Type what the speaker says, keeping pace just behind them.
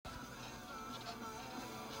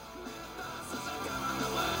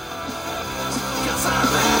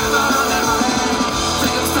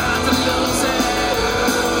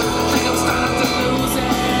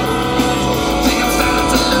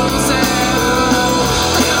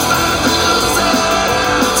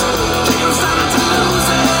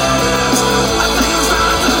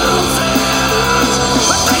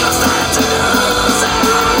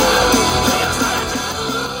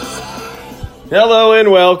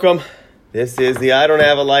Gentlemen, welcome. This is the I Don't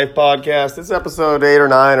Have a Life podcast. It's episode 8 or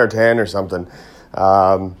 9 or 10 or something.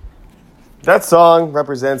 That song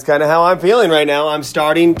represents kind of how I'm feeling right now. I'm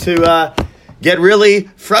starting to get really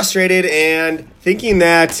frustrated and thinking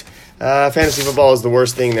that fantasy football is the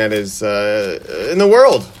worst thing that is in the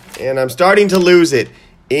world. And I'm starting to lose it,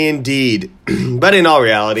 indeed. But in all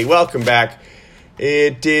reality, welcome back.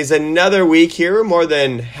 It is another week here. We're more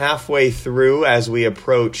than halfway through as we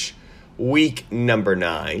approach week number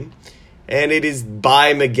 9. And it is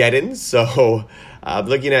by Mageddon. So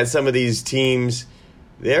looking at some of these teams,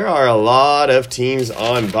 there are a lot of teams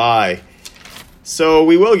on bye. So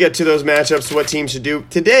we will get to those matchups, what teams should do.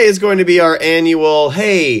 Today is going to be our annual,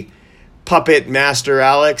 hey, Puppet Master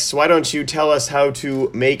Alex, why don't you tell us how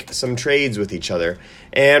to make some trades with each other?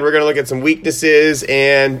 And we're going to look at some weaknesses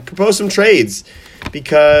and propose some trades,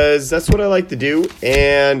 because that's what I like to do,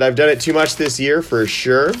 and I've done it too much this year for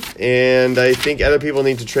sure, and I think other people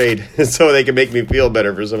need to trade so they can make me feel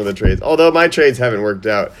better for some of the trades, although my trades haven't worked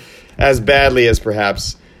out as badly as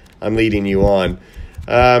perhaps I'm leading you on.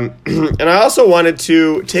 And I also wanted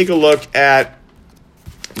to take a look at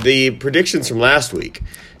the predictions from last week,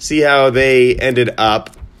 see how they ended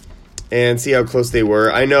up, and see how close they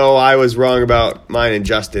were. I know I was wrong about mine and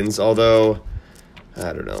Justin's, although,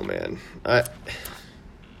 I don't know, man.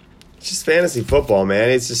 It's just fantasy football, man.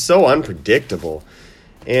 It's just so unpredictable.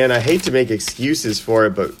 And I hate to make excuses for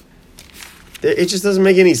it, but it just doesn't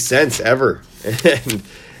make any sense ever.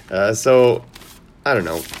 And so, I don't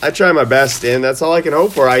know. I try my best, and that's all I can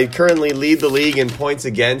hope for. I currently lead the league in points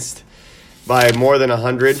against by more than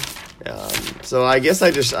 100. So I guess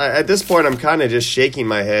at this point, I'm kind of just shaking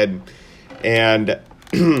my head and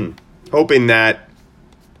hoping that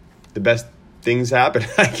the best things happen,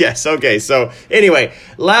 I guess. Okay, so anyway,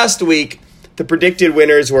 last week, the predicted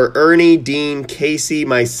winners were Ernie, Dean, Casey,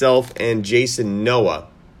 myself, and Jason Noah.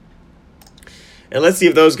 And let's see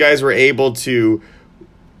if those guys were able to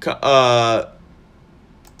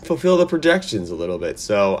fulfill the projections a little bit.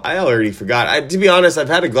 So I already forgot. To be honest, I've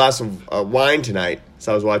had a glass of wine tonight,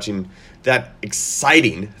 so I was watching that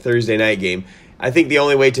exciting Thursday night game. I think the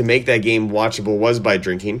only way to make that game watchable was by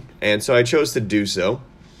drinking, and so I chose to do so.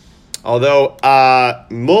 Although,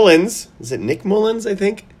 Mullins, is it Nick Mullins, I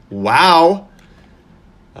think? Wow.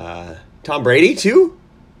 Tom Brady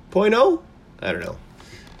 2.0? I don't know.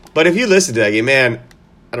 But if you listen to that game, man,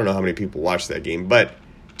 I don't know how many people watched that game, but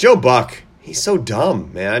Joe Buck, he's so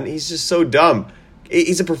dumb, man. He's just so dumb.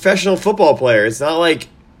 He's a professional football player. It's not like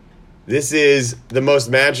this is the most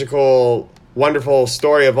magical, wonderful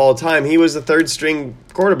story of all time. He was the third-string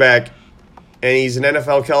quarterback, and he's an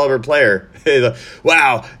NFL caliber player.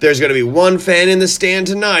 Wow, there's going to be one fan in the stand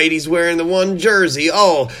tonight. He's wearing the one jersey.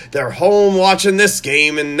 Oh, they're home watching this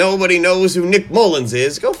game, and nobody knows who Nick Mullins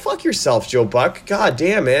is. Go fuck yourself, Joe Buck. God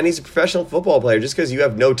damn, man, he's a professional football player. Just because you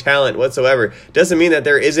have no talent whatsoever doesn't mean that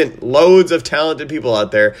there isn't loads of talented people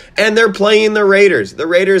out there, and they're playing the Raiders. The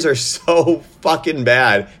Raiders are so fucking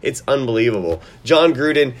bad. It's unbelievable. John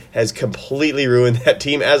Gruden has completely ruined that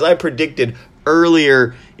team, as I predicted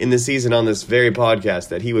earlier in the season on this very podcast,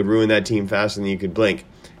 that he would ruin that team faster than you could blink.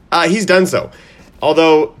 He's done so.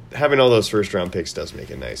 Although having all those first round picks does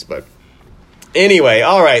make it nice. But anyway,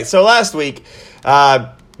 all right. So last week,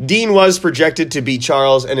 Dean was projected to beat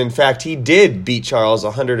Charles, and in fact, he did beat Charles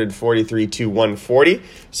 143-140.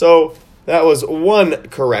 So that was one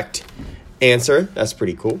correct answer. That's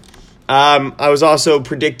pretty cool. I was also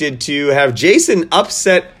predicted to have Jason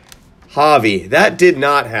upset Javi. That did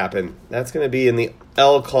not happen. That's going to be in the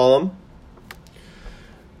L column.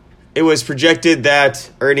 It was projected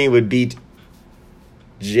that Ernie would beat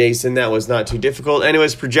Jason. That was not too difficult. And it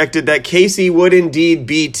was projected that Casey would indeed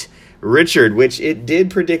beat Richard, which it did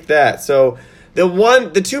predict that. So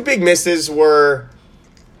the two big misses were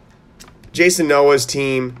Jason Noah's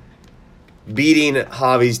team beating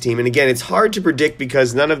Javi's team. And again, it's hard to predict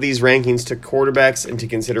because none of these rankings took quarterbacks into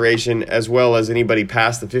consideration, as well as anybody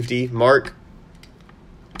past the 50 mark.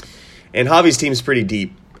 And Javi's team's pretty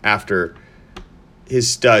deep after his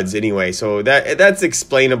studs anyway, so that's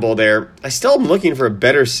explainable there. I still am looking for a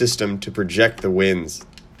better system to project the wins,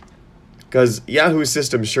 because Yahoo's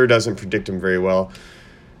system sure doesn't predict them very well.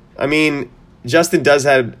 I mean, Justin does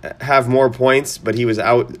have more points, but he was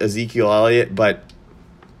out Ezekiel Elliott, but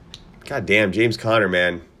God damn, James Conner,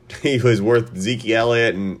 man. He was worth Zeke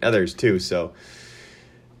Elliott and others too. So,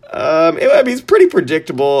 it's pretty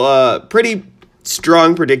predictable, pretty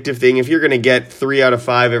strong predictive thing. If you're going to get 3 out of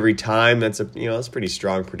 5 every time, that's pretty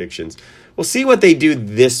strong predictions. We'll see what they do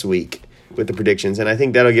this week with the predictions, and I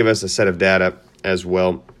think that'll give us a set of data as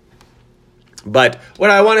well. But what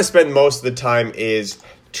I want to spend most of the time is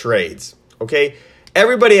trades. Okay,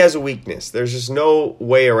 everybody has a weakness. There's just no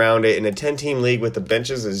way around it. In a 10-team league with the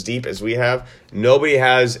benches as deep as we have, nobody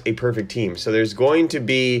has a perfect team. So there's going to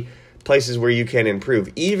be places where you can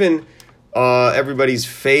improve. Even everybody's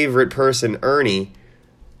favorite person, Ernie,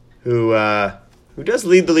 who does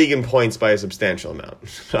lead the league in points by a substantial amount.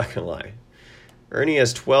 Not going to lie. Ernie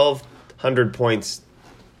has 1,200 points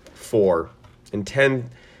for and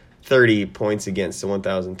 1,030 points against, so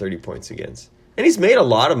 1,030 points against. And he's made a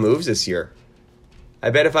lot of moves this year. I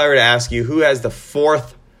bet if I were to ask you who has the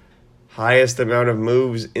fourth highest amount of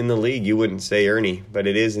moves in the league, you wouldn't say Ernie, but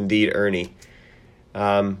it is indeed Ernie.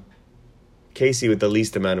 Casey with the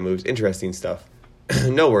least amount of moves. Interesting stuff.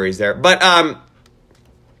 No worries there. But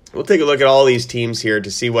we'll take a look at all these teams here to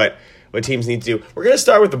see what teams need to do. We're going to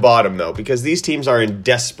start with the bottom, though, because these teams are in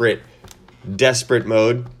desperate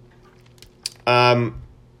mode.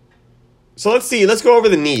 So let's see. Let's go over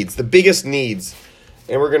the needs, the biggest needs.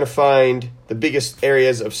 And we're going to find the biggest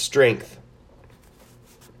areas of strength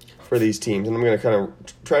for these teams. And I'm going to kind of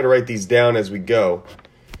try to write these down as we go.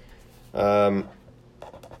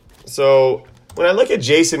 So when I look at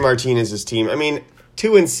Jason Martinez's team,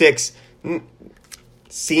 2-6,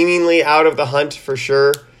 seemingly out of the hunt for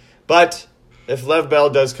sure. But if Lev Bell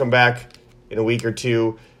does come back in a week or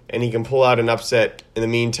two and he can pull out an upset in the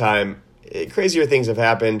meantime, crazier things have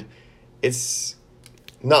happened. It's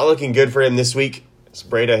not looking good for him this week.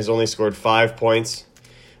 Breda has only scored 5 points.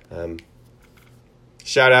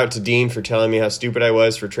 Shout out to Dean for telling me how stupid I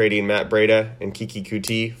was for trading Matt Breda and Kiki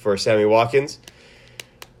Kuti for Sammy Watkins.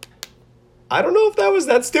 I don't know if that was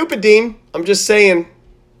that stupid, Dean. I'm just saying.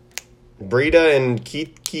 Breda and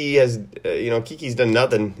Kiki has, Kiki's done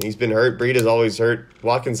nothing. He's been hurt. Breda's always hurt.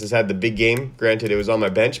 Watkins has had the big game. Granted, it was on my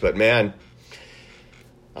bench, but man,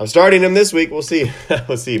 I'm starting him this week. We'll see.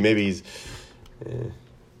 We'll see. Maybe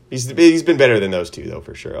he's been better than those two, though,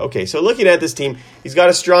 for sure. Okay, so looking at this team, he's got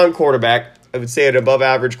a strong quarterback. I would say an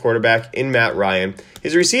above-average quarterback in Matt Ryan.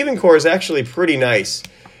 His receiving core is actually pretty nice.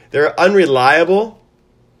 They're unreliable,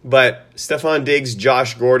 but Stephon Diggs,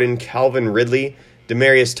 Josh Gordon, Calvin Ridley,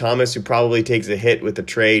 Demaryius Thomas, who probably takes a hit with the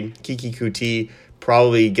trade. Kiki Kuti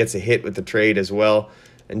probably gets a hit with the trade as well.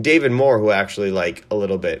 And David Moore, who actually like a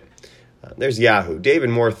little bit. There's Yahoo. David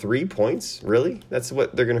Moore, 3 points? Really? That's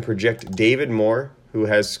what they're going to project. David Moore, who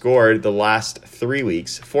has scored the last 3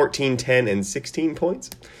 weeks, 14, 10, and 16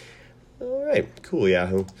 points. All right. Cool,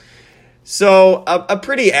 Yahoo. So a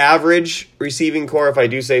pretty average receiving core, if I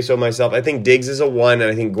do say so myself. I think Diggs is a 1, and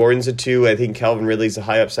I think Gordon's a 2. I think Calvin Ridley's a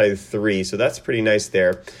high upside 3, so that's pretty nice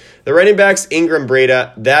there. The running backs, Ingram,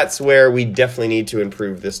 Breda, that's where we definitely need to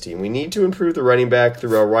improve this team. We need to improve the running back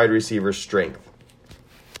through our wide receiver strength.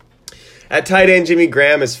 At tight end, Jimmy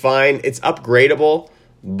Graham is fine. It's upgradable,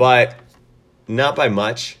 but not by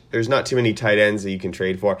much. There's not too many tight ends that you can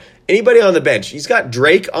trade for. Anybody on the bench? He's got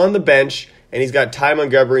Drake on the bench, and he's got Ty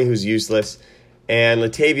Montgomery, who's useless, and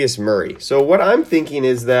Latavius Murray. So what I'm thinking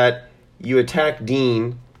is that you attack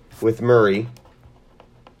Dean with Murray.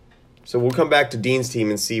 So we'll come back to Dean's team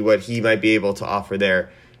and see what he might be able to offer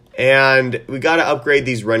there. And we got to upgrade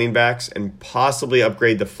these running backs and possibly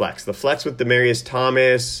upgrade the flex. The flex with Demaryius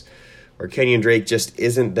Thomas or Kenyon Drake just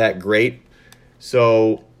isn't that great.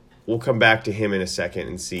 So we'll come back to him in a second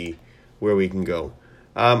and see where we can go.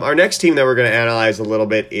 Our next team that we're going to analyze a little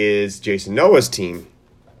bit is Jason Noah's team.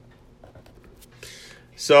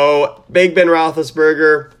 So, Big Ben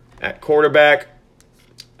Roethlisberger at quarterback.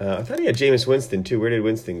 I thought he had Jameis Winston, too. Where did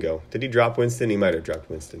Winston go? Did he drop Winston? He might have dropped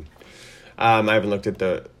Winston. I haven't looked at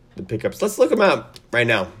the pickups. Let's look him up right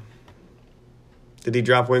now. Did he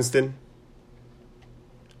drop Winston?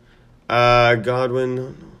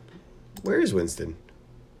 Godwin. Where is Winston?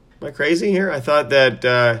 Am I crazy here? I thought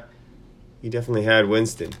that he definitely had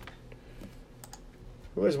Winston.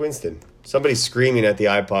 Where's Winston? Somebody's screaming at the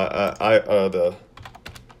the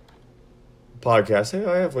podcast. Hey,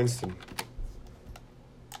 I have Winston.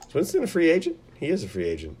 Is Winston a free agent? He is a free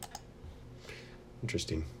agent.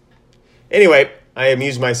 Interesting. Anyway, I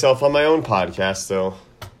amuse myself on my own podcast, so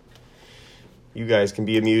you guys can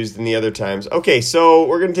be amused in the other times. Okay, so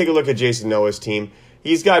we're going to take a look at Jason Noah's team.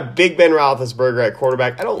 He's got Big Ben Roethlisberger at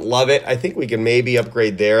quarterback. I don't love it. I think we can maybe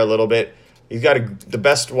upgrade there a little bit. He's got the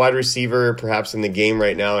best wide receiver perhaps in the game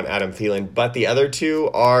right now in Adam Thielen, but the other two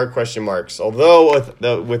are question marks, although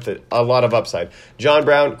with a lot of upside. John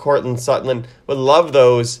Brown, Cortland Sutton, would love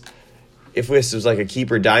those if this was like a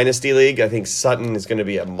keeper dynasty league. I think Sutton is going to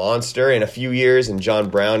be a monster in a few years, and John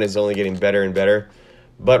Brown is only getting better and better.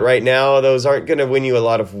 But right now, those aren't going to win you a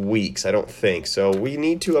lot of weeks, I don't think. So we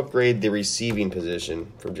need to upgrade the receiving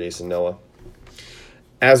position for Jason Noah,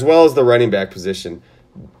 as well as the running back position.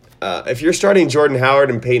 If you're starting Jordan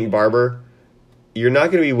Howard and Peyton Barber, you're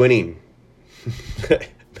not going to be winning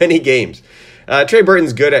many games. Trey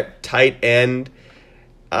Burton's good at tight end.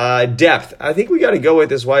 Depth. I think we got to go with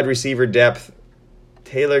this wide receiver depth.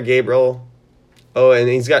 Taylor Gabriel. Oh, and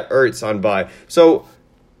he's got Ertz on bye. So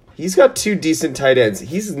he's got 2 decent tight ends.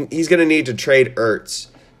 He's going to need to trade Ertz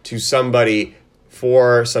to somebody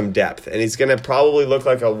for some depth. And it's going to probably look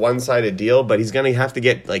like a one-sided deal, but he's going to have to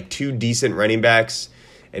get like 2 decent running backs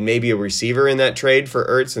and maybe a receiver in that trade for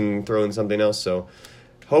Ertz and throw in something else. So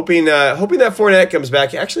hoping that Fournette comes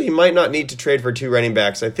back. Actually, he might not need to trade for 2 running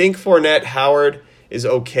backs. I think Fournette, Howard is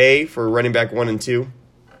okay for running back 1 and 2.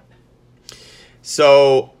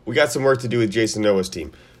 So we got some work to do with Jason Noah's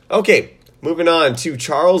team. Okay, moving on to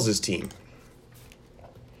Charles's team.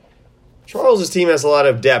 Charles's team has a lot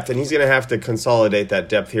of depth, and he's going to have to consolidate that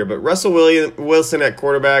depth here. But Russell Wilson at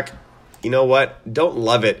quarterback, you know what? Don't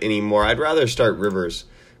love it anymore. I'd rather start Rivers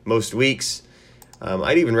most weeks.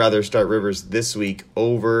 I'd even rather start Rivers this week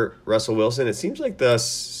over Russell Wilson. It seems like the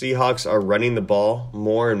Seahawks are running the ball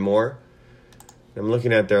more and more. I'm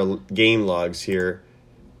looking at their game logs here,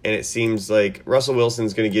 and it seems like Russell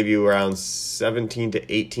Wilson's going to give you around 17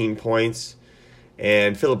 to 18 points,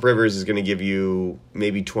 and Phillip Rivers is going to give you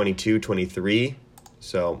maybe 22, 23.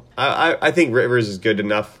 So I think Rivers is good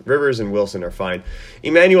enough. Rivers and Wilson are fine.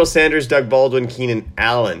 Emmanuel Sanders, Doug Baldwin, Keenan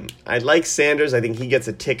Allen. I like Sanders. I think he gets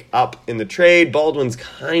a tick up in the trade. Baldwin's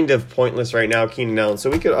kind of pointless right now, Keenan Allen. So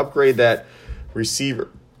we could upgrade that receiver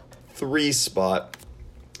 3 spot.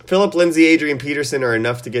 Phillip Lindsay, Adrian Peterson are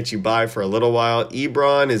enough to get you by for a little while.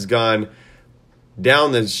 Ebron has gone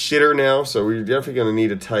down the shitter now, so we're definitely going to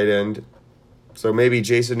need a tight end. So maybe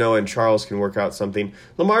Jason Noah and Charles can work out something.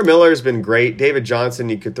 Lamar Miller has been great. David Johnson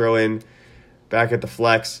you could throw in back at the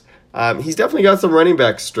flex. He's definitely got some running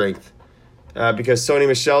back strength because Sony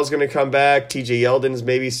Michel's going to come back. TJ Yeldon's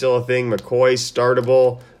maybe still a thing. McCoy's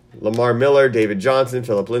startable. Lamar Miller, David Johnson,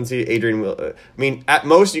 Phillip Lindsay, Adrian. At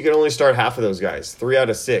most you can only start half of those guys, 3 out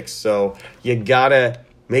of 6. So you gotta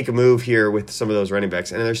make a move here with some of those running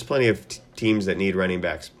backs, and there's plenty of teams that need running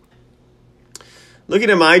backs. Looking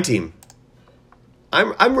at my team,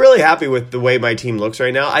 I'm really happy with the way my team looks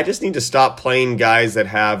right now. I just need to stop playing guys that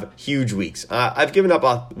have huge weeks. I've given up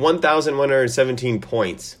 1,117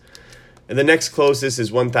 points, and the next closest is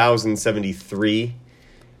 1,073.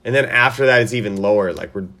 And then after that, it's even lower.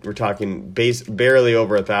 Like we're talking barely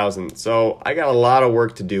over 1,000. So I got a lot of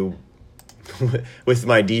work to do with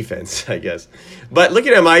my defense, I guess. But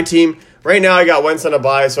looking at my team, right now I got Wentz on a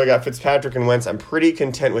bye, so I got Fitzpatrick and Wentz. I'm pretty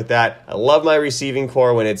content with that. I love my receiving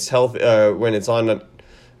core when it's when it's on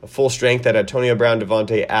a full strength at Antonio Brown,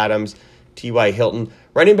 Devontae Adams, T.Y. Hilton.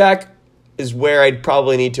 Running back is where I'd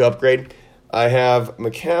probably need to upgrade. I have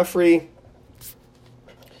McCaffrey,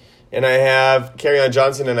 and I have Kerryon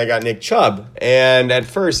Johnson, and I got Nick Chubb. And at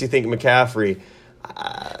first, you think McCaffrey,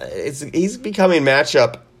 he's becoming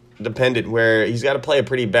matchup dependent, where he's got to play a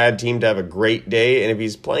pretty bad team to have a great day. And if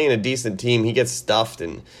he's playing a decent team, he gets stuffed.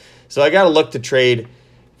 And so I got to look to trade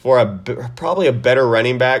for probably a better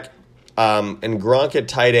running back. And Gronk at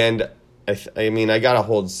tight end, I got to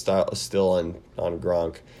hold still on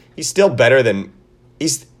Gronk. He's still better than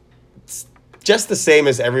he's just the same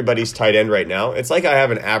as everybody's tight end right now. It's like I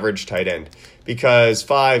have an average tight end because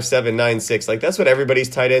 5, 7, 9, 6, like that's what everybody's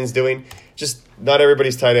tight end's doing. Just not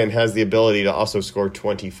everybody's tight end has the ability to also score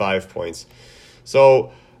 25 points.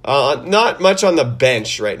 So not much on the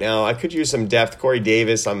bench right now. I could use some depth. Corey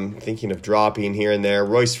Davis, I'm thinking of dropping here and there.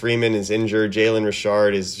 Royce Freeman is injured. Jalen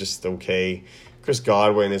Richard is just okay. Chris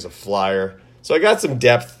Godwin is a flyer. So I got some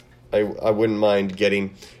depth I wouldn't mind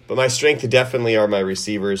getting. But my strength definitely are my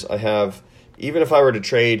receivers. I have, even if I were to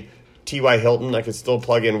trade T.Y. Hilton, I could still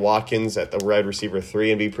plug in Watkins at the wide receiver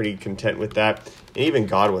 3 and be pretty content with that. And even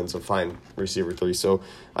Godwin's a fine receiver 3. So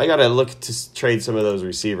I got to look to trade some of those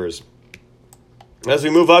receivers. As we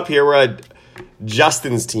move up here, we're at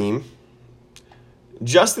Justin's team.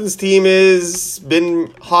 Justin's team has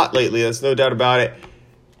been hot lately. There's no doubt about it.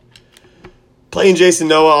 Playing Jason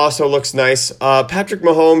Noah also looks nice. Patrick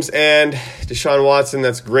Mahomes and Deshaun Watson,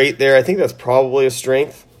 that's great there. I think that's probably a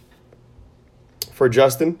strength for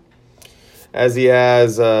Justin, as he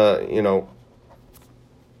has,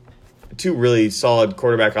 two really solid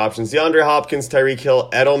quarterback options. DeAndre Hopkins, Tyreek Hill,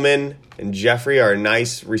 Edelman, and Jeffrey are a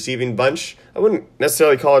nice receiving bunch. I wouldn't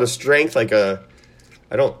necessarily call it a strength. I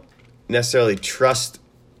don't necessarily trust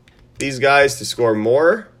these guys to score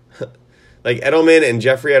more. Like Edelman and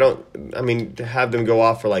Jeffrey, to have them go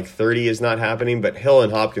off for like 30 is not happening, but Hill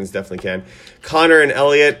and Hopkins definitely can. Connor and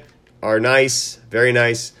Elliott are nice, very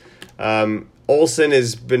nice. Olsen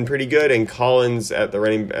has been pretty good, and Collins at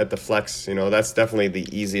the flex, that's definitely the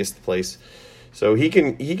easiest place. So he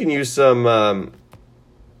can use some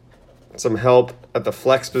some help at the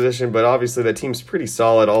flex position, but obviously the team's pretty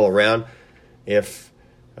solid all around. If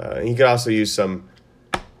he could also use some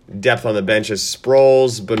depth on the bench, as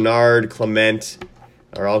Sproles, Bernard, Clement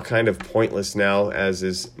are all kind of pointless now, as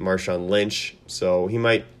is Marshawn Lynch. So he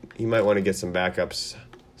might want to get some backups,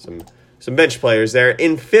 some bench players there.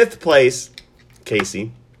 In 5th place, Casey's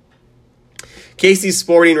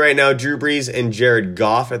sporting right now Drew Brees and Jared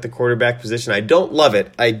Goff at the quarterback position. I don't love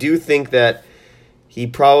it. I do think that he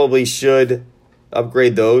probably should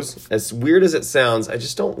upgrade those. As weird as it sounds, I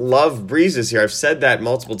just don't love Brees this year. I've said that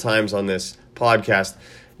multiple times on this podcast.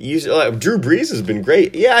 Drew Brees has been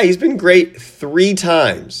great. Yeah, he's been great 3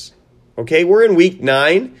 times. Okay, we're in week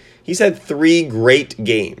 9. He's had 3 great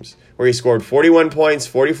games where he scored 41 points,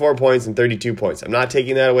 44 points, and 32 points. I'm not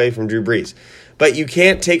taking that away from Drew Brees. But you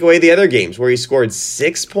can't take away the other games where he scored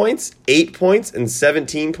 6 points, 8 points, and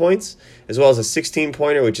 17 points, as well as a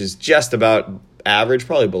 16-pointer, which is just about average,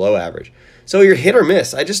 probably below average. So you're hit or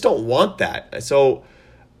miss. I just don't want that. So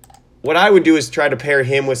what I would do is try to pair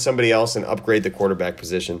him with somebody else and upgrade the quarterback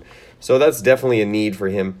position. So that's definitely a need for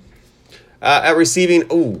him. At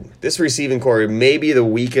receiving, this receiving core may be the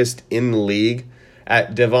weakest in the league.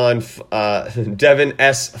 At Devin S.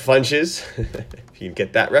 Funches, if you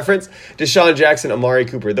get that reference, Deshaun Jackson, Amari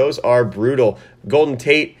Cooper. Those are brutal. Golden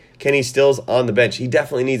Tate, Kenny Stills on the bench. He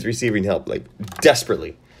definitely needs receiving help, like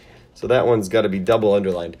desperately. So that one's got to be double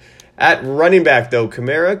underlined. At running back, though,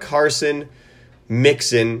 Kamara, Carson,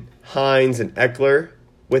 Mixon, Hines, and Eckler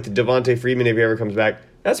with Devontae Freeman if he ever comes back.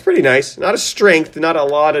 That's pretty nice. Not a strength, not a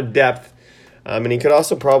lot of depth. And he could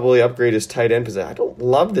also probably upgrade his tight end position. I don't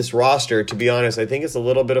love this roster, to be honest. I think it's a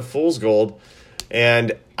little bit of fool's gold.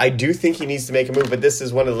 And I do think he needs to make a move, but this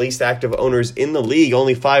is one of the least active owners in the league.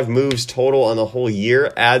 Only 5 moves total on the whole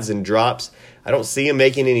year, adds and drops. I don't see him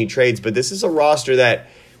making any trades, but this is a roster that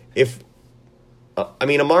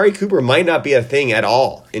Amari Cooper might not be a thing at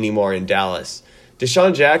all anymore in Dallas.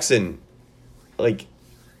 Deshaun Jackson,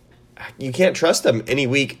 you can't trust him any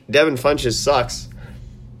week. Devin Funches sucks.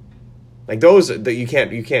 Those that you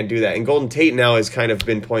can't do that. And Golden Tate now has kind of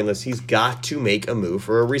been pointless. He's got to make a move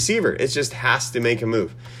for a receiver. It just has to make a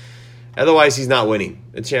move. Otherwise, he's not winning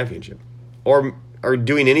a championship or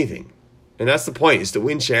doing anything. And that's the point, is to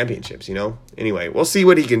win championships, Anyway, we'll see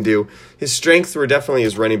what he can do. His strengths were definitely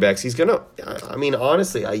his running backs. He's going to,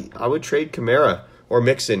 honestly, I would trade Kamara or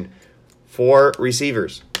Mixon for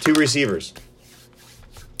receivers. 2 receivers.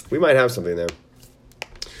 We might have something there.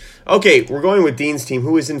 Okay, we're going with Dean's team,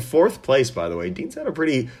 who is in 4th place, by the way. Dean's had a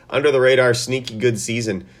pretty under-the-radar, sneaky good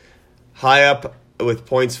season. High up with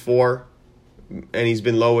points for, and he's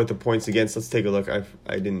been low with the points against. Let's take a look. I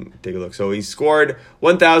didn't take a look. So he scored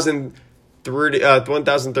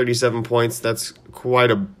 1,037 points. That's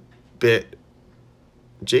quite a bit.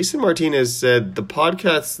 Jason Martinez said, the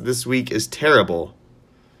podcast this week is terrible,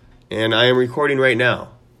 and I am recording right now.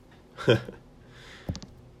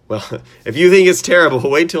 Well, if you think it's terrible,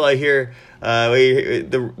 wait till I hear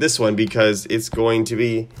this one, because it's going to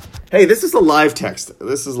be... Hey, this is a live text.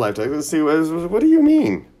 Let's see, what do you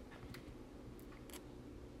mean?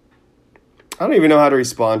 I don't even know how to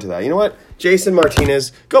respond to that. You know what? Jason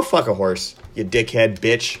Martinez, go fuck a horse, you dickhead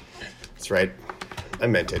bitch. That's right. I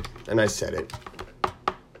meant it, and I said it.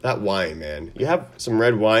 That wine, man. You have some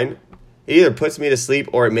red wine, it either puts me to sleep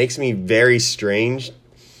or it makes me very strange,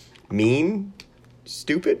 mean,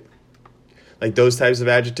 stupid. Those types of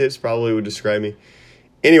adjectives probably would describe me.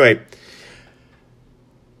 Anyway,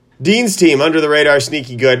 Dean's team, under the radar,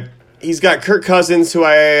 sneaky good. He's got Kirk Cousins, who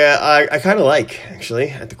I kind of like, actually,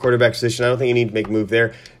 at the quarterback position. I don't think you need to make a move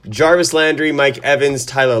there. Jarvis Landry, Mike Evans,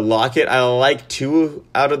 Tyler Lockett. I like 2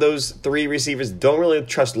 out of those 3 receivers. Don't really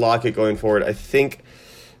trust Lockett going forward. I think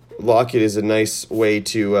Lockett is a nice way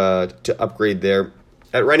to upgrade there.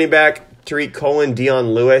 At running back, Tariq Cohen,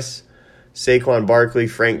 Dion Lewis, Saquon Barkley,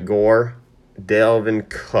 Frank Gore, Dalvin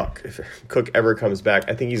Cook. If Cook ever comes back,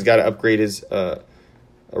 I think he's got to upgrade his a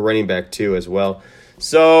running back too as well.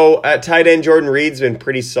 So at tight end, Jordan Reed's been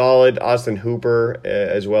pretty solid. Austin Hooper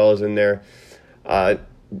as well as in there.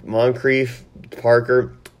 Moncrief,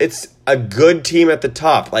 Parker. It's a good team at the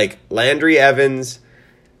top, like Landry, Evans,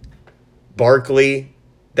 Barkley,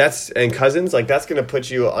 and Cousins. That's going to put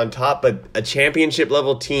you on top. But a championship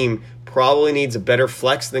level team probably needs a better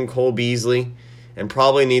flex than Cole Beasley, and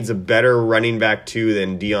probably needs a better running back too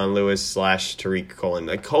than Dion Lewis / Tariq Cohen.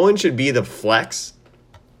 Cohen should be the flex.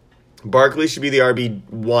 Barkley should be the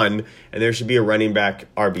RB1, and there should be a running back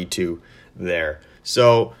RB2 there.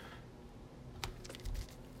 So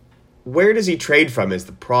where does he trade from is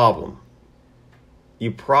the problem.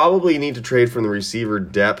 You probably need to trade from the receiver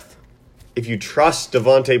depth. If you trust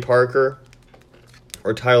Devontae Parker,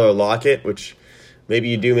 or Tyler Lockett, which maybe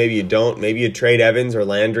you do, maybe you don't. Maybe you trade Evans or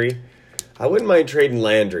Landry. I wouldn't mind trading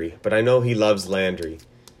Landry, but I know he loves Landry.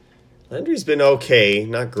 Landry's been okay,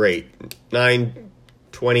 not great. 9,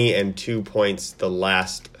 20, and 2 points the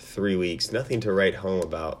last 3 weeks. Nothing to write home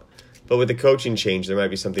about. But with the coaching change, there might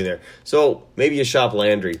be something there. So maybe you shop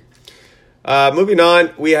Landry. Moving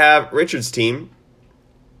on, we have Richard's team.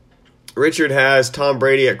 Richard has Tom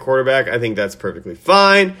Brady at quarterback. I think that's perfectly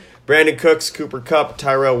fine. Brandon Cooks, Cooper Kupp,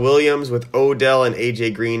 Tyrell Williams with Odell and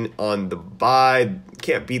A.J. Green on the bye.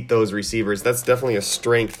 Can't beat those receivers. That's definitely a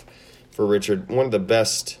strength for Richard. One of the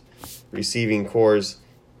best receiving cores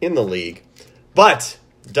in the league. But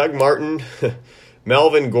Doug Martin,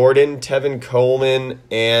 Melvin Gordon, Tevin Coleman,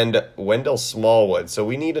 and Wendell Smallwood. So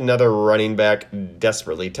we need another running back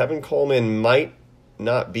desperately. Tevin Coleman might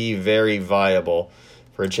not be very viable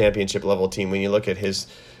for a championship level team when you look at his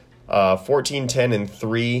 14, 10, and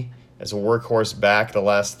 3 as a workhorse back the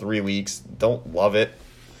last 3 weeks. Don't love it.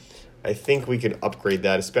 I think we could upgrade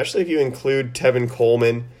that, especially if you include Tevin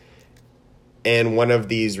Coleman and one of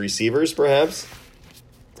these receivers, perhaps.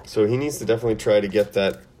 So he needs to definitely try to get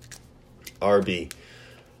that RB.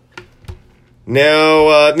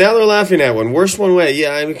 Now they're laughing at one. Worst one way.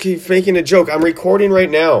 Yeah, I'm keep making a joke. I'm recording right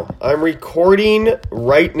now.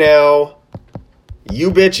 You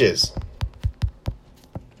bitches.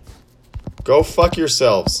 Go fuck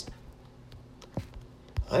yourselves.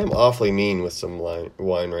 I am awfully mean with some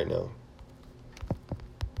wine right now.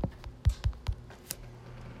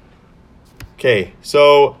 Okay,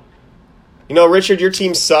 so, Richard, your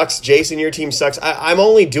team sucks. Jason, your team sucks. I'm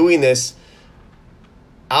only doing this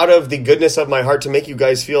out of the goodness of my heart to make you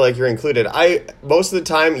guys feel like you're included. Most of the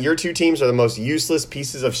time, your two teams are the most useless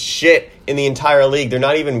pieces of shit in the entire league. They're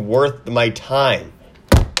not even worth my time.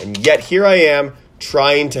 And yet here I am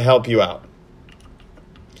trying to help you out.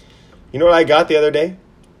 You know what I got the other day?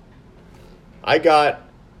 I got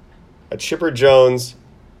a Chipper Jones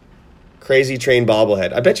Crazy Train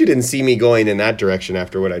bobblehead. I bet you didn't see me going in that direction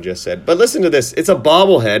after what I just said. But listen to this. It's a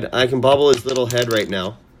bobblehead. I can bobble his little head right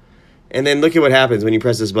now. And then look at what happens when you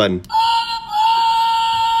press this button.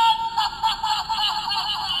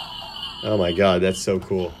 Oh my God, that's so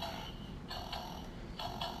cool.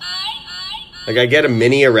 Like, I get a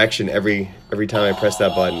mini erection every time I press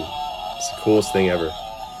that button. It's the coolest thing ever.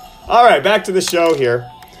 All right, back to the show here.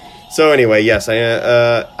 So anyway, yes,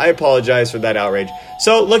 I apologize for that outrage.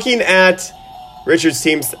 So looking at Richard's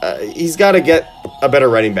teams, he's got to get a better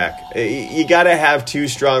running back. You got to have 2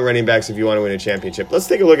 strong running backs if you want to win a championship. Let's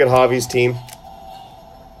take a look at Javi's team.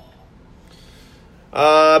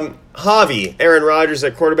 Javi, Aaron Rodgers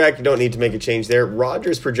at quarterback. You don't need to make a change there.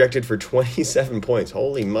 Rodgers projected for 27 points.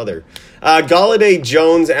 Holy mother. Galladay,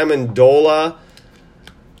 Jones, Amendola,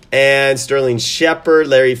 and Sterling Shepard,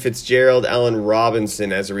 Larry Fitzgerald, Allen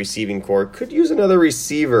Robinson as a receiving core. Could use another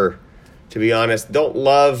receiver, to be honest. Don't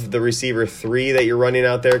love the receiver 3 that you're running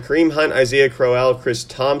out there. Kareem Hunt, Isaiah Crowell, Chris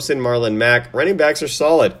Thompson, Marlon Mack. Running backs are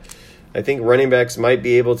solid. I think running backs might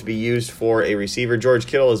be able to be used for a receiver. George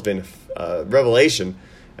Kittle has been a revelation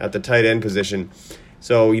at the tight end position.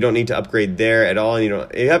 So you don't need to upgrade there at all. And you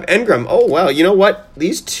have Engram. Oh, wow. You know what?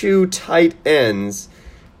 These 2 tight ends,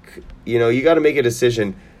 you got to make a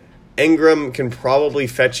decision. Engram can probably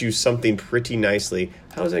fetch you something pretty nicely.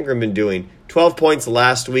 How's Engram been doing? 12 points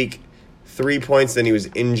last week, 3 points, then he was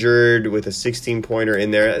injured with a 16-pointer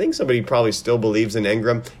in there. I think somebody probably still believes in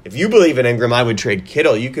Engram. If you believe in Engram, I would trade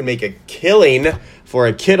Kittle. You can make a killing for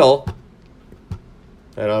a Kittle.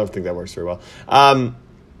 I don't think that works very well.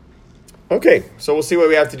 Okay, so we'll see what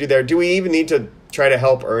we have to do there. Do we even need to try to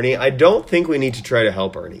help Ernie? I don't think we need to try to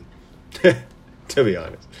help Ernie, to be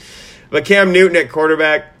honest. But Cam Newton at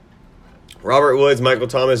quarterback, Robert Woods, Michael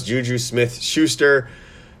Thomas, Juju Smith-Schuster,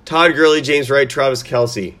 Todd Gurley, James Wright, Travis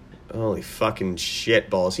Kelce. Holy fucking shit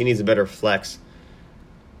balls. He needs a better flex.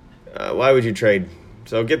 Why would you trade?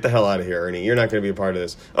 So get the hell out of here, Ernie. You're not going to be a part of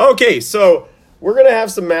this. Okay, so we're going to have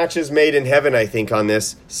some matches made in heaven, I think, on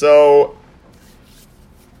this. So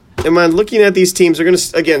am I looking at these teams? We're going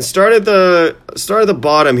to, again, start at the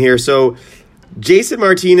bottom here. So Jason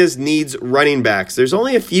Martinez needs running backs. There's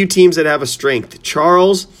only a few teams that have a strength.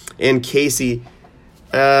 Charles and Casey.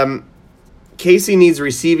 Casey needs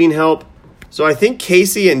receiving help. So I think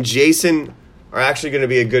Casey and Jason are actually going to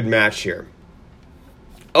be a good match here.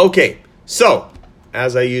 Okay, so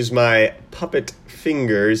as I use my puppet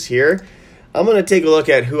fingers here, I'm going to take a look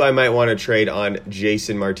at who I might want to trade on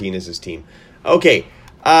Jason Martinez's team. Okay,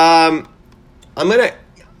 you're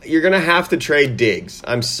going to have to trade Diggs.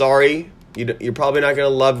 I'm sorry. You're probably not going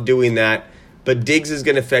to love doing that, but Diggs is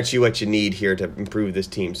going to fetch you what you need here to improve this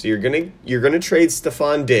team. So you're going to trade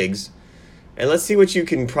Stephon Diggs, And let's see what you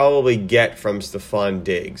can probably get from Stephon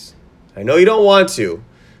Diggs. I know you don't want to,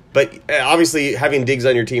 but obviously having Diggs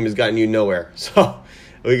on your team has gotten you nowhere. So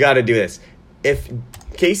we got to do this. If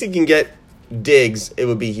Casey can get Diggs, it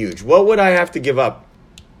would be huge. What would I have to give up?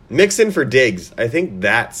 Mixon for Diggs. I think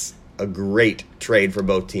that's a great trade for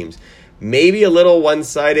both teams. Maybe a little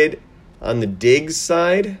one-sided on the Diggs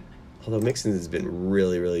side, although Mixon has been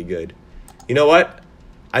really, really good. You know what?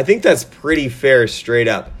 I think that's pretty fair straight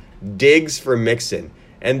up. Diggs for Mixon.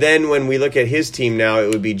 And then when we look at his team now, it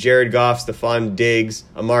would be Jared Goff, Stephon Diggs,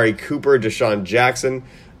 Amari Cooper, Deshaun Jackson,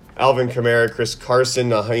 Alvin Kamara, Chris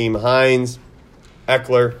Carson, Naheem Hines,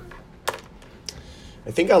 Eckler.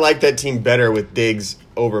 I think I like that team better with Diggs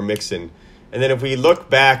over Mixon. And then if we look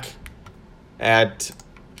back at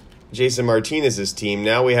Jason Martinez's team,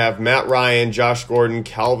 now we have Matt Ryan, Josh Gordon,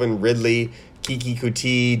 Calvin Ridley, Kiki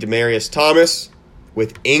Kuti, Demaryius Thomas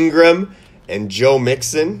with Ingram and Joe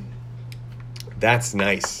Mixon. That's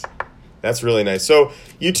nice. That's really nice. So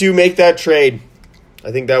you two make that trade.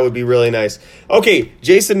 I think that would be really nice. Okay,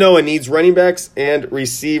 Jason Noah needs running backs and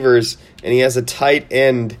receivers, and he has a tight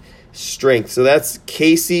end strength. So that's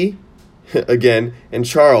Casey, again, and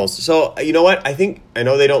Charles. So you know what? I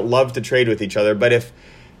know they don't love to trade with each other, but if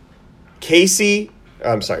Casey,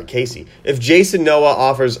 if Jason Noah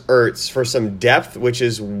offers Ertz for some depth, which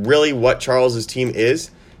is really what Charles's team is,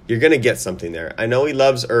 you're going to get something there. I know he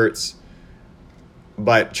loves Ertz,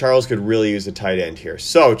 but Charles could really use a tight end here.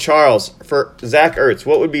 So, Charles, for Zach Ertz,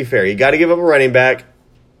 what would be fair? You got to give up a running back.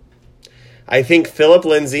 I think Phillip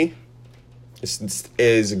Lindsay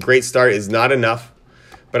is a great start, is not enough.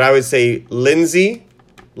 But I would say Lindsay,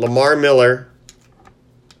 Lamar Miller,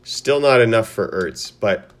 still not enough for Ertz,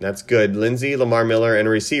 but that's good. Lindsay, Lamar Miller, and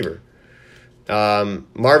a receiver.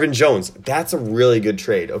 Marvin Jones, that's a really good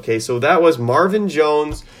trade. Okay, so that was Marvin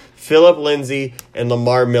Jones, Phillip Lindsay, and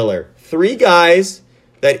Lamar Miller. 3 guys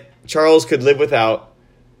that Charles could live without.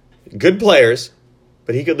 Good players,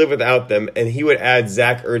 but he could live without them, and he would add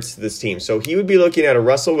Zach Ertz to this team. So he would be looking at a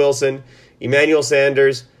Russell Wilson, Emmanuel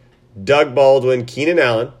Sanders, Doug Baldwin, Keenan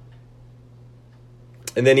Allen,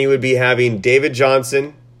 and then he would be having David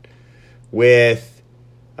Johnson with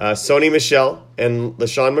Sony Michel and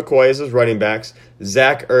LaShawn McCoy as his running backs,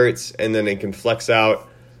 Zach Ertz, and then he can flex out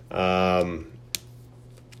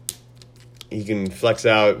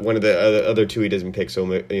one of the other 2 he doesn't pick. So,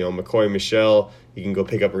 McCoy, Michelle, you can go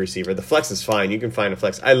pick up a receiver. The flex is fine. You can find a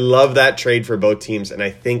flex. I love that trade for both teams, and I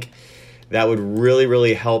think that would really,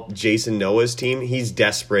 really help Jason Noah's team. He's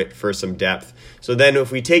desperate for some depth. So then if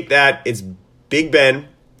we take that, it's Big Ben,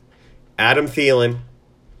 Adam Thielen.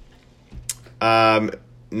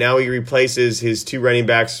 Now he replaces his 2 running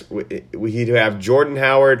backs. He'd have Jordan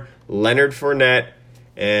Howard, Leonard Fournette,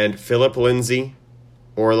 and Phillip Lindsay.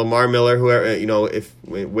 Or Lamar Miller, whoever, if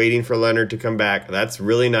waiting for Leonard to come back. That's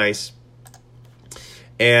really nice.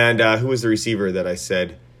 And who was the receiver that I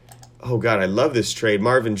said? Oh, God, I love this trade.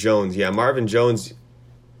 Marvin Jones. Yeah, Marvin Jones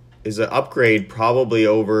is an upgrade probably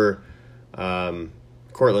over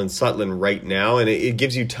Cortland Sutton right now. And it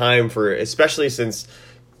gives you time for, especially since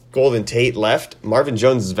Golden Tate left, Marvin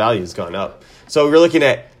Jones' value has gone up. So we're looking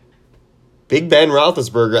at Big Ben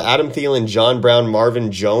Roethlisberger, Adam Thielen, John Brown,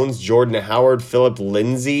 Marvin Jones, Jordan Howard, Phillip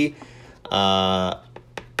Lindsay, and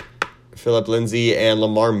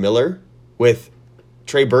Lamar Miller with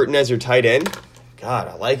Trey Burton as your tight end. God,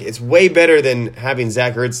 I like it. It's way better than having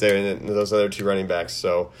Zach Ertz there and those other 2 running backs.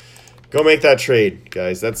 So go make that trade,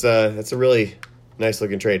 guys. That's a really nice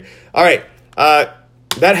looking trade. All right,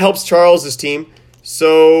 that helps Charles's team.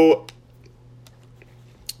 So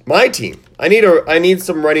my team, I need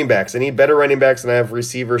some running backs. I need better running backs, and I have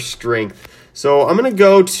receiver strength. So I'm gonna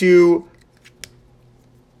go to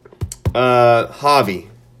Javi.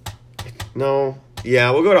 No,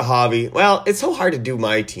 yeah, we'll go to Javi. Well, it's so hard to do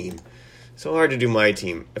my team. If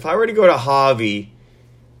I were to go to Javi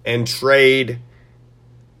and trade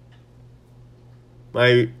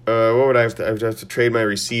my what would I have to? I would have to trade my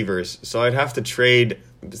receivers. So I'd have to trade.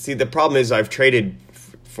 See, the problem is I've traded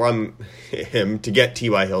from him to get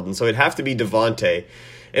T.Y. Hilton, so it'd have to be Devontae.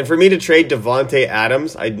 And for me to trade Devontae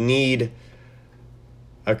Adams, I'd need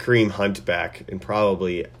a Kareem Hunt back and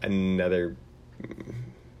probably another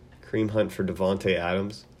Kareem Hunt for Devontae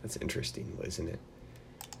Adams. That's interesting, isn't it?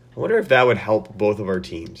 I wonder if that would help both of our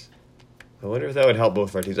teams. I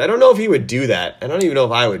don't know if he would do that. I don't even know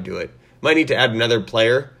if I would do it. Might need to add another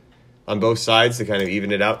player on both sides to kind of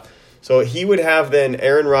even it out. So he would have then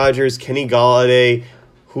Aaron Rodgers, Kenny Golladay,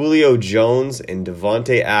 Julio Jones, and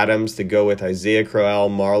Devontae Adams to go with Isaiah Crowell,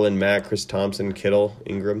 Marlon Mack, Chris Thompson, Kittle,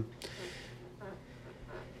 Ingram.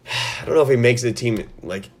 I don't know if he makes the team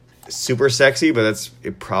like super sexy, but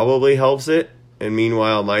it probably helps it. And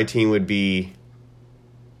meanwhile, my team would be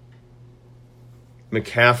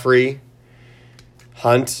McCaffrey,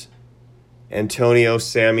 Hunt, Antonio,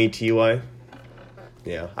 Sammy, Ty.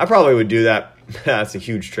 Yeah, I probably would do that. That's a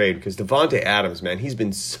huge trade because Devontae Adams, man, he's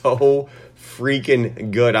been so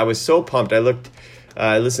freaking good. I was so pumped.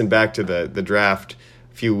 I listened back to the draft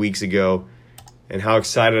a few weeks ago and how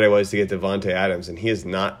excited I was to get Devontae Adams, and he has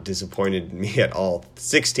not disappointed me at all.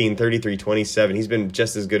 16, 33, 27. He's been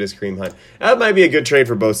just as good as Kareem Hunt. That might be a good trade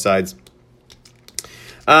for both sides.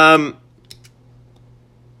 What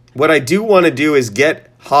I do want to do is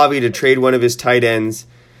get Javi to trade one of his tight ends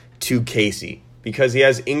to Casey because he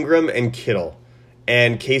has Ingram and Kittle,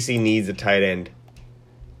 and Casey needs a tight end.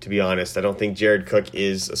 To be honest, I don't think Jared Cook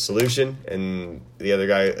is a solution, and the other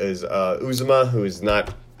guy is Uzuma, who is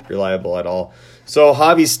not reliable at all. So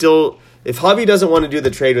if Javi doesn't want to do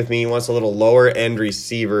the trade with me, he wants a little lower end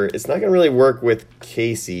receiver. It's not going to really work with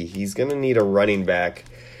Casey. He's going to need a running back.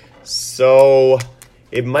 So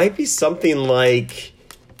it might be something like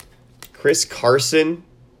Chris Carson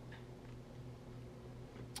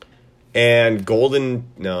and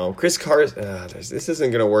Chris Carson. This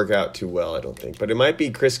isn't going to work out too well, I don't think. But it might be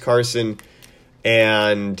Chris Carson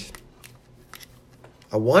and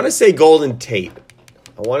I want to say Golden Tate.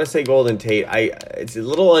 It's a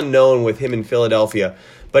little unknown with him in Philadelphia.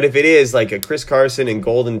 But if it is like a Chris Carson and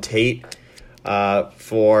Golden Tate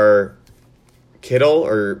for Kittle,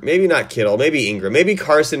 or maybe not Kittle, maybe Ingram. Maybe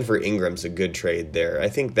Carson for Ingram's a good trade there. I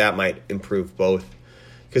think that might improve both.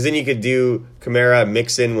 Because then you could do Kamara,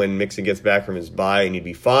 Mixon when Mixon gets back from his bye, and you'd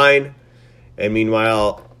be fine. And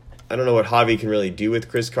meanwhile, I don't know what Javi can really do with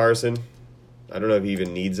Chris Carson. I don't know if he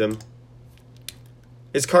even needs him.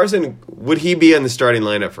 Would he be in the starting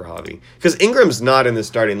lineup for Javi? Because Ingram's not in the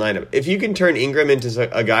starting lineup. If you can turn Ingram into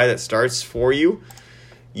a guy that starts for you,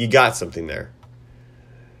 you got something there.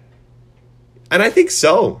 And I think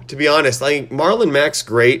so, to be honest. Like, Marlon Mack's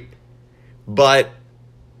great, but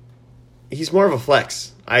he's more of a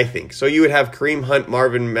flex, I think. So you would have Kareem Hunt,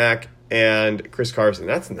 Marvin Mack, and Chris Carson.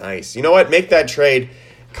 That's nice. You know what? Make that trade.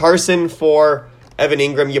 Carson for Evan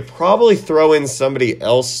Ingram. You probably throw in somebody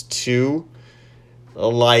else, too.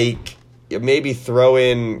 Like, maybe throw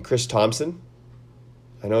in Chris Thompson.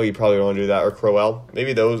 I know you probably don't want to do that. Or Crowell.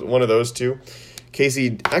 Maybe one of those two.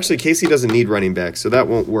 Casey doesn't need running back, so that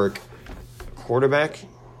won't work. Quarterback?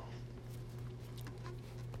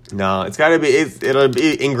 No, it'll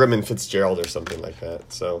be Ingram and Fitzgerald or something like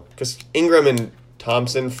that. So, because Ingram and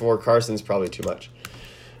Thompson for Carson's probably too much.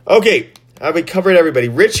 Okay, we covered everybody.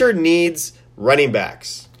 Richard needs running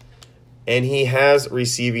backs, and he has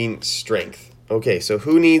receiving strength. Okay, so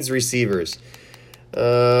who needs receivers?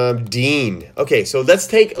 Dean. Okay, so let's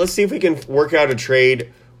see if we can work out a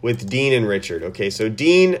trade with Dean and Richard. Okay, so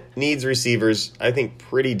Dean needs receivers, I think,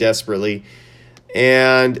 pretty desperately.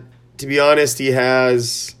 And to be honest, he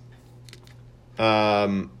has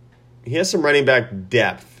some running back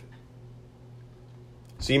depth.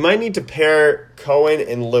 So you might need to pair Cohen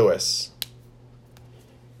and Lewis.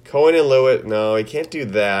 No, he can't do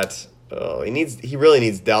that. Oh, he really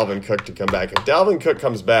needs Dalvin Cook to come back. If Dalvin Cook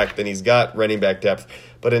comes back, then he's got running back depth.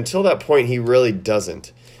 But until that point, he really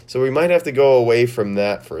doesn't. So we might have to go away from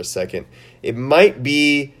that for a second. It might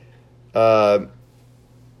be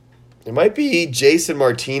Jason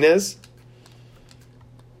Martinez.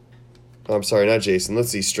 Oh, I'm sorry, not Jason. Let's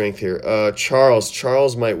see strength here.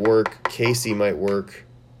 Charles might work. Casey might work.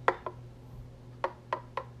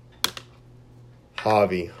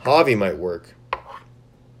 Javi might work.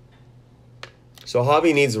 So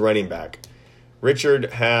Javi needs a running back.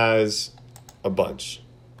 Richard has a bunch.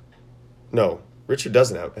 No, Richard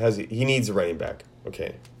doesn't have. He needs a running back.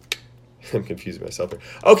 Okay. I'm confusing myself here.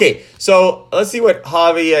 Okay, so let's see what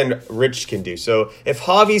Javi and Rich can do. So if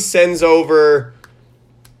Javi sends over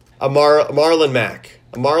a Marlon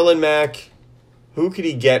Mack, who could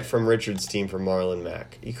he get from Richard's team for Marlon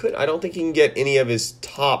Mack? I don't think he can get any of his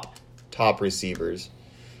top receivers.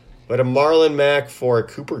 But a Marlon Mack for a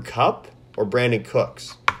Cooper Kupp or Brandon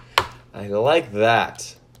Cooks? I like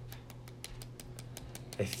that.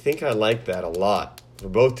 I think I like that a lot for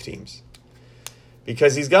both teams.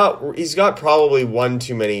 Because he's got probably one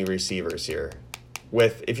too many receivers here.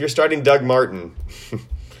 If you're starting Doug Martin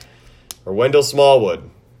or Wendell Smallwood,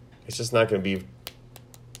 it's just not going to be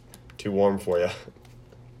too warm for you.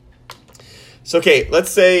 So, okay,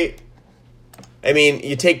 let's say,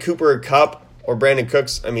 you take Cooper Kupp or Brandon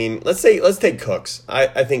Cooks. Let's take Cooks.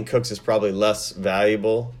 I think Cooks is probably less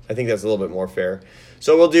valuable. I think that's a little bit more fair.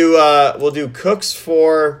 So we'll do Cooks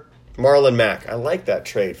for Marlon Mack. I like that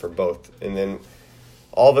trade for both. And then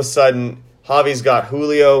all of a sudden, Javi's got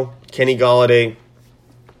Julio, Kenny Golladay,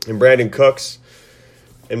 and Brandon Cooks.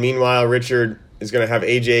 And meanwhile, Richard is going to have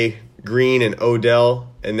A.J. Green and Odell.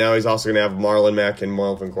 And now he's also going to have Marlon Mack and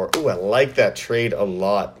Melvin Gordon. Ooh, I like that trade a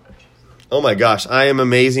lot. Oh my gosh, I am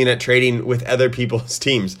amazing at trading with other people's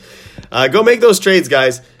teams. Go make those trades,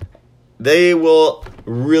 guys. They will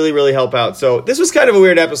really, really help out. So this was kind of a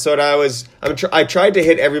weird episode. I tried to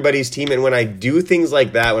hit everybody's team, and when I do things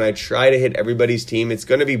like that, when I try to hit everybody's team, it's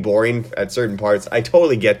going to be boring at certain parts. I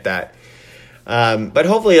totally get that. But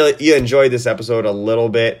hopefully you enjoyed this episode a little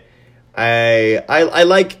bit. I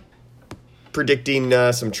like predicting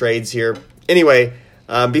some trades here. Anyway,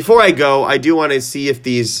 before I go, I do want to see if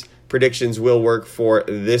these predictions will work for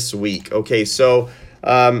this week. Okay, so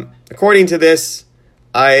according to this,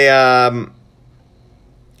 I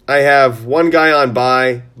have one guy on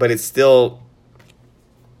bye, but it's still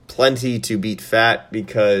plenty to beat Fat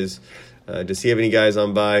because does he have any guys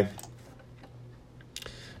on bye?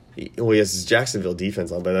 Oh, he has his Jacksonville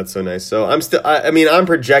defense on bye. That's so nice. So I'm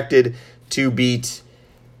projected to beat.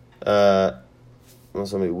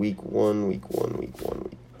 Week one.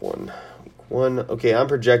 Okay, I'm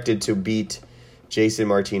projected to beat Jason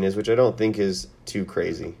Martinez, which I don't think is too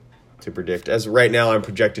crazy to predict. As right now, I'm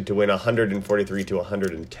projected to win 143 to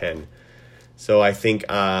 110. So I think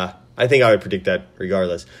I would predict that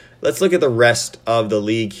regardless. Let's look at the rest of the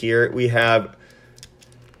league here. We have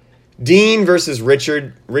Dean versus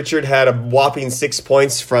Richard. Richard had a whopping 6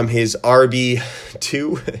 points from his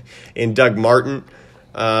RB2 in Doug Martin.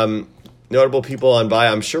 Notable people on bye.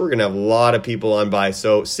 I'm sure we're going to have a lot of people on bye.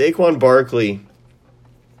 So Saquon Barkley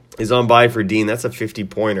is on bye for Dean. That's a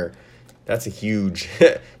 50-pointer. That's a huge,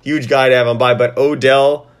 huge guy to have on bye. But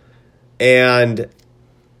Odell and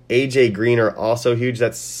A.J. Green are also huge.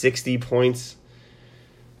 That's 60 points.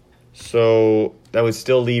 So that would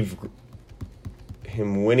still leave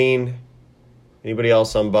him winning. Anybody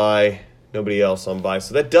else on bye? Nobody else on bye.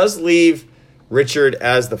 So that does leave Richard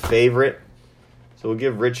as the favorite. So we'll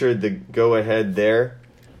give Richard the go-ahead there.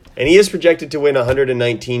 And he is projected to win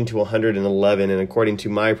 119 to 111. And according to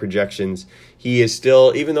my projections, he is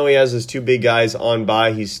still, even though he has his two big guys on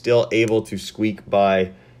bye, he's still able to squeak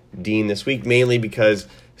by Dean this week, mainly because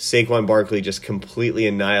Saquon Barkley just completely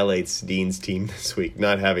annihilates Dean's team this week,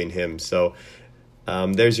 not having him. So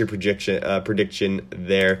there's your prediction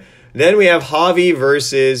there. Then we have Javi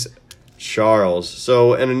versus Charles.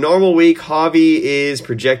 So in a normal week, Javi is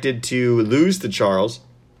projected to lose to Charles.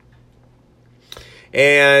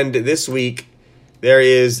 And this week, there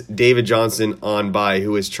is David Johnson on bye,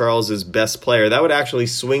 who is Charles's best player. That would actually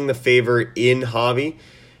swing the favor in Javi.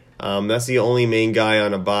 That's the only main guy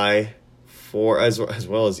on a bye for as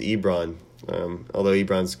well as Ebron, although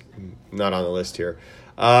Ebron's not on the list here.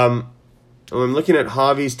 I'm looking at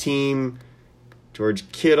Javi's team.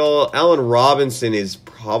 George Kittle. Allen Robinson is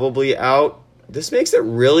probably out. This makes it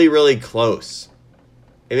really, really close.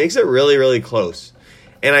 It makes it really, really close.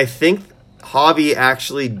 And I think Javi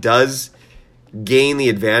actually does gain the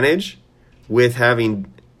advantage with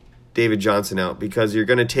having David Johnson out because you're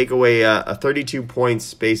going to take away a 32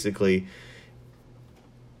 points basically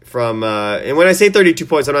from and when I say 32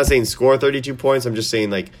 points, I'm not saying score 32 points. I'm just saying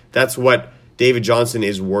like that's what David Johnson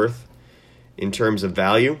is worth in terms of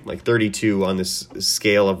value, like 32 on this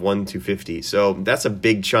scale of 1 to 50. So that's a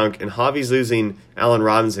big chunk. And Javi's losing Allen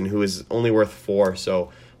Robinson, who is only worth 4.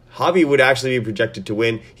 So Javi would actually be projected to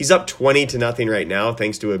win. He's up 20-0 right now,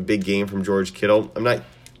 thanks to a big game from George Kittle. I'm not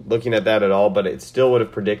looking at that at all, but it still would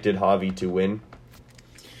have predicted Javi to win.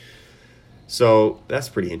 So that's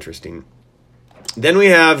pretty interesting. Then we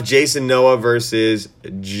have Jason Noah versus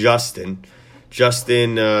Justin.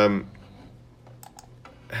 Justin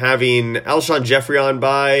having Alshon Jeffrey on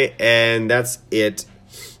bye, and that's it.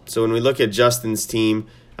 So when we look at Justin's team,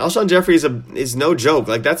 Alshon Jeffrey is no joke.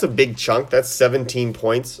 Like that's a big chunk. That's 17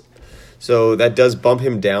 points. So that does bump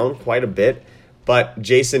him down quite a bit. But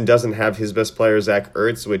Jason doesn't have his best player, Zach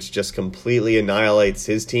Ertz, which just completely annihilates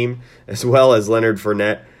his team, as well as Leonard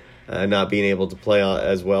Fournette not being able to play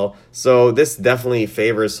as well. So this definitely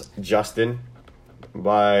favors Justin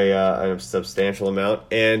by a substantial amount,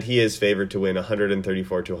 and he is favored to win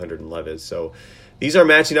 134 to 111. So these are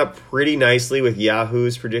matching up pretty nicely with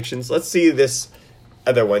Yahoo's predictions. Let's see this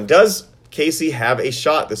other one. Does Casey have a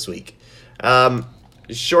shot this week?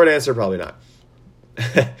 Short answer, probably not.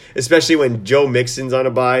 Especially when Joe Mixon's on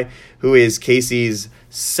a bye, who is Casey's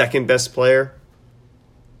second best player.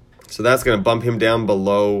 So that's going to bump him down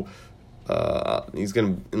below. He's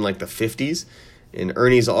going to in like the 50s. And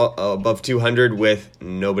Ernie's above 200 with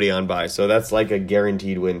nobody on bye. So that's like a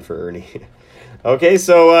guaranteed win for Ernie. Okay,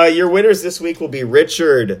 so your winners this week will be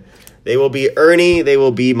Richard They will be Ernie, they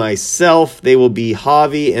will be myself, they will be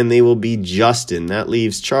Javi, and they will be Justin. That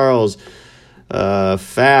leaves Charles,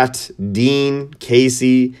 Fat, Dean,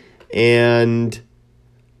 Casey, and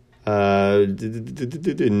Noah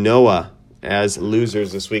as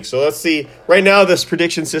losers this week. So let's see. Right now, this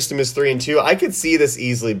prediction system is 3-2. I could see this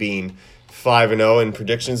easily being 5-0 in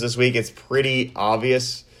predictions this week. It's pretty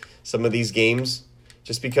obvious, some of these games,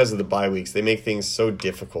 just because of the bye weeks. They make things so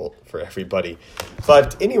difficult for everybody.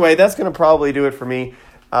 But anyway, that's going to probably do it for me.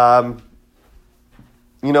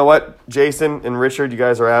 You know what? Jason and Richard, you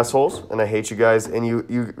guys are assholes, and I hate you guys. And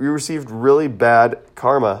you received really bad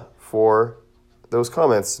karma for those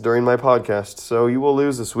comments during my podcast. So you will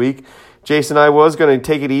lose this week. Jason, I was going to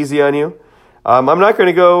take it easy on you. I'm not going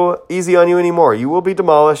to go easy on you anymore. You will be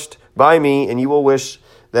demolished by me, and you will wish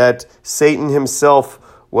that Satan himself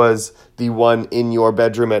was the one in your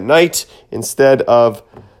bedroom at night instead of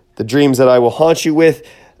the dreams that I will haunt you with.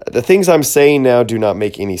 The things I'm saying now do not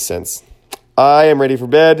make any sense. I am ready for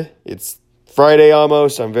bed. It's Friday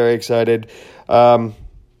almost. I'm very excited. We'll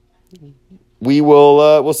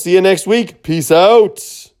see you next week. Peace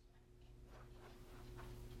out.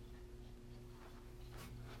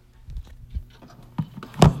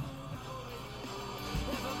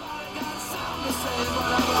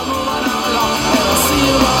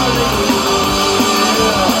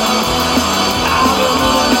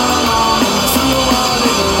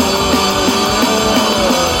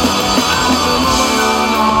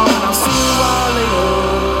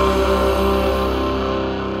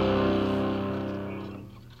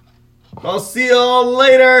 I'll see you all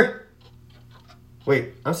later.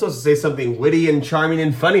 Wait, I'm supposed to say something witty and charming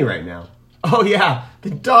and funny right now. Oh yeah,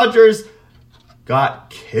 the Dodgers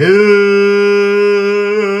got killed.